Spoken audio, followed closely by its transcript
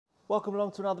Welcome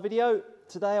along to another video.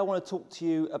 Today I want to talk to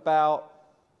you about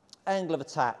angle of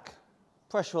attack,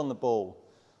 pressure on the ball.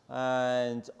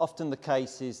 And often the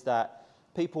case is that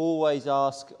people always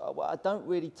ask, well, I don't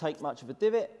really take much of a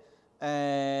divot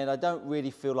and I don't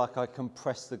really feel like I can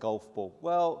press the golf ball.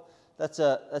 Well, that's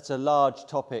a large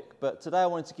topic, but today I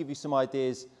wanted to give you some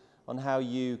ideas on how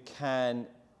you can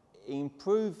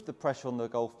improve the pressure on the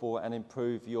golf ball and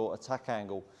improve your attack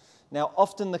angle. Now,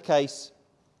 often the case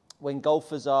when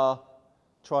golfers are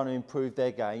trying to improve their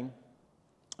game,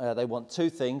 they want two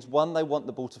things. One, they want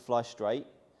the ball to fly straight,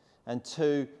 and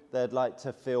two, they'd like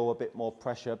to feel a bit more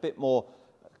pressure, a bit more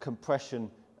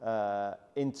compression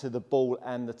into the ball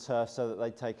and the turf so that they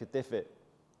take a divot.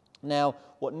 Now,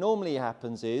 what normally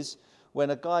happens is when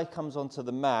a guy comes onto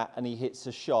the mat and he hits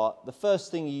a shot, the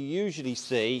first thing you usually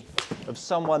see of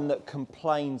someone that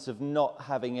complains of not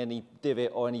having any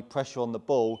divot or any pressure on the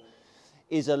ball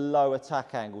is a low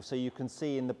attack angle. So you can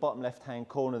see in the bottom left-hand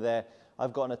corner there,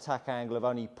 I've got an attack angle of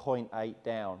only 0.8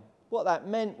 down. What that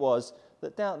meant was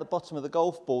that down at the bottom of the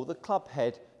golf ball, the club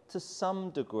head, to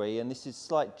some degree, and this is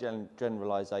slight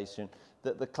generalization,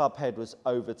 that the club head was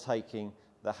overtaking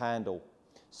the handle.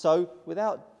 So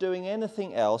without doing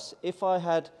anything else, if I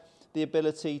had the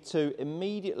ability to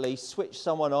immediately switch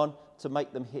someone on to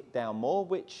make them hit down more,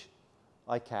 which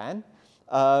I can,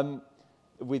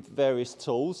 with various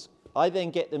tools, I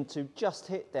then get them to just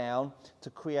hit down to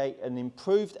create an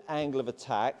improved angle of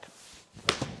attack.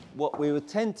 What we would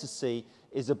tend to see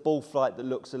is a ball flight that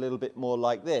looks a little bit more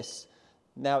like this.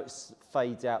 Now it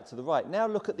fades out to the right. Now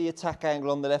look at the attack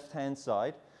angle on the left-hand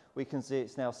side. We can see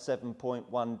it's now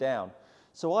 7.1 down.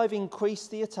 So I've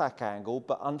increased the attack angle,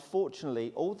 but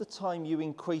unfortunately, all the time you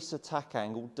increase attack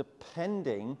angle,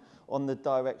 depending on the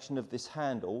direction of this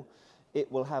handle,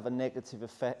 it will have a negative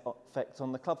effect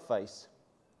on the club face.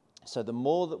 So the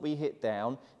more that we hit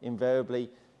down, invariably,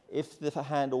 if the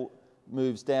handle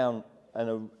moves down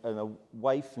and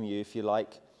away from you, if you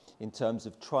like, in terms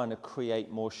of trying to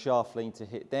create more shaft lean to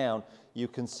hit down, you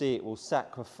can see it will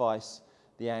sacrifice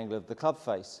the angle of the club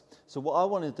face. So what I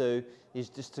want to do is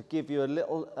just to give you a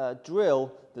little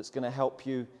drill that's going to help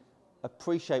you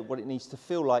appreciate what it needs to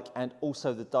feel like and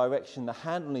also the direction the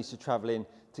handle needs to travel in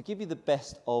to give you the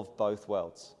best of both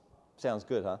worlds. Sounds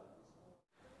good, huh?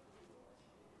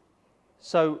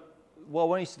 So what I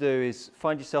want you to do is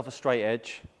find yourself a straight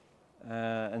edge,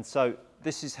 and so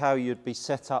this is how you'd be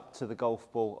set up to the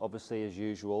golf ball, obviously, as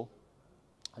usual.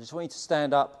 I just want you to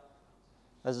stand up,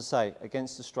 as I say,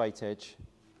 against the straight edge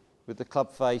with the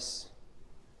club face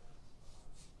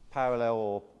parallel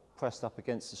or pressed up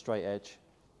against the straight edge.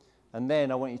 And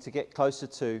then I want you to get closer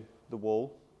to the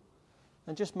wall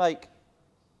and just make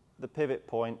the pivot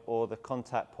point or the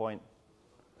contact point,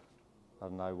 I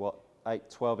don't know what,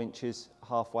 12 inches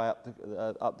halfway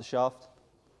up the shaft.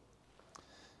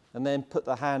 And then put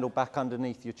the handle back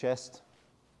underneath your chest.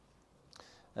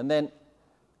 And then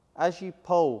as you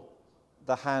pull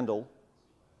the handle,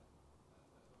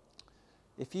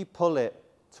 if you pull it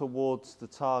towards the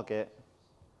target,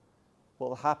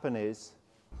 what will happen is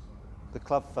the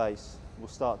club face will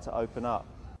start to open up.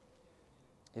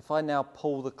 If I now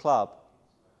pull the club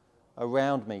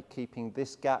around me, keeping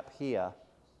this gap here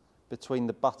between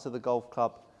the butt of the golf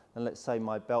club and let's say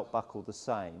my belt buckle the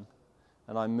same,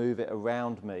 and I move it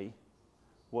around me,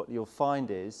 what you'll find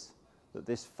is that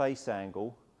this face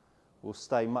angle will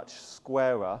stay much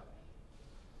squarer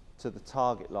to the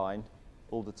target line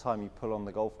all the time you pull on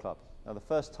the golf club. Now the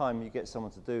first time you get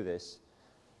someone to do this,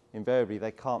 invariably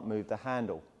they can't move the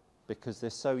handle because they're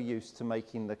so used to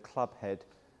making the club head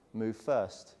move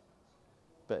first.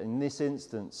 But in this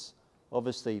instance,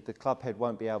 obviously the club head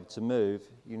won't be able to move,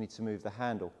 you need to move the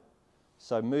handle.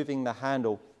 So moving the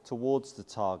handle towards the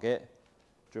target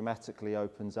dramatically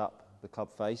opens up the club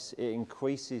face. It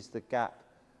increases the gap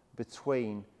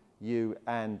between you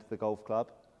and the golf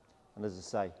club, and as I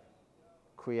say,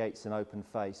 creates an open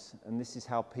face. And this is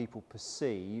how people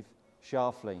perceive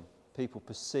shaft lean. People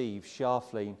perceive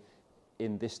shaft lean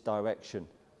in this direction,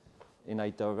 in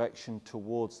a direction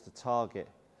towards the target.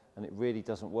 And it really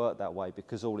doesn't work that way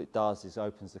because all it does is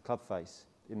opens the club face.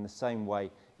 In the same way,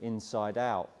 inside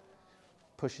out,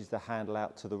 pushes the handle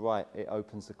out to the right, it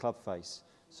opens the club face.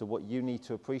 So what you need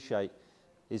to appreciate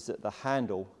is that the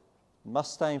handle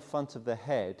must stay in front of the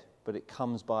head, but it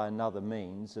comes by another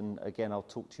means. And again, I'll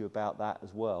talk to you about that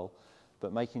as well.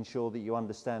 But making sure that you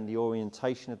understand the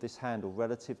orientation of this handle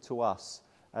relative to us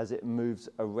as it moves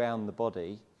around the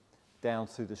body down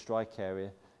through the strike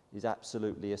area is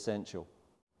absolutely essential.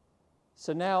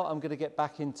 So now I'm going to get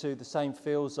back into the same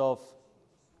feels of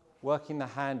working the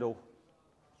handle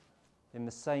in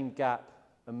the same gap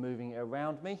and moving it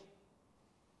around me.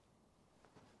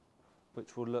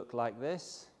 which will look like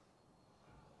this.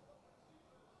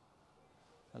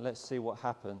 And let's see what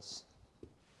happens.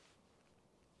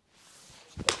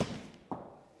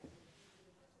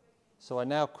 So I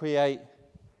now create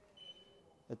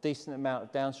a decent amount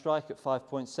of downstrike at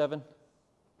 5.7.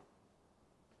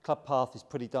 Club path is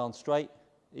pretty darn straight,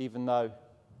 even though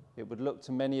it would look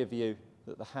to many of you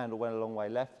that the handle went a long way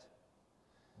left.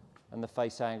 And the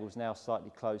face angle is now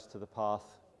slightly close to the path,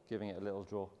 giving it a little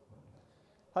draw.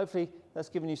 Hopefully that's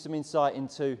given you some insight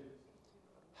into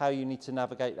how you need to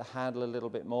navigate the handle a little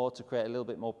bit more to create a little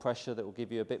bit more pressure that will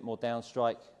give you a bit more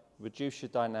downstrike, reduce your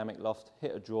dynamic loft,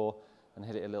 hit a draw, and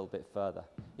hit it a little bit further.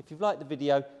 If you've liked the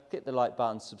video, click the like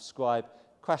button, subscribe,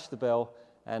 crash the bell,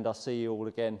 and I'll see you all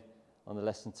again on the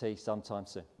Lesson T sometime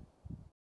soon.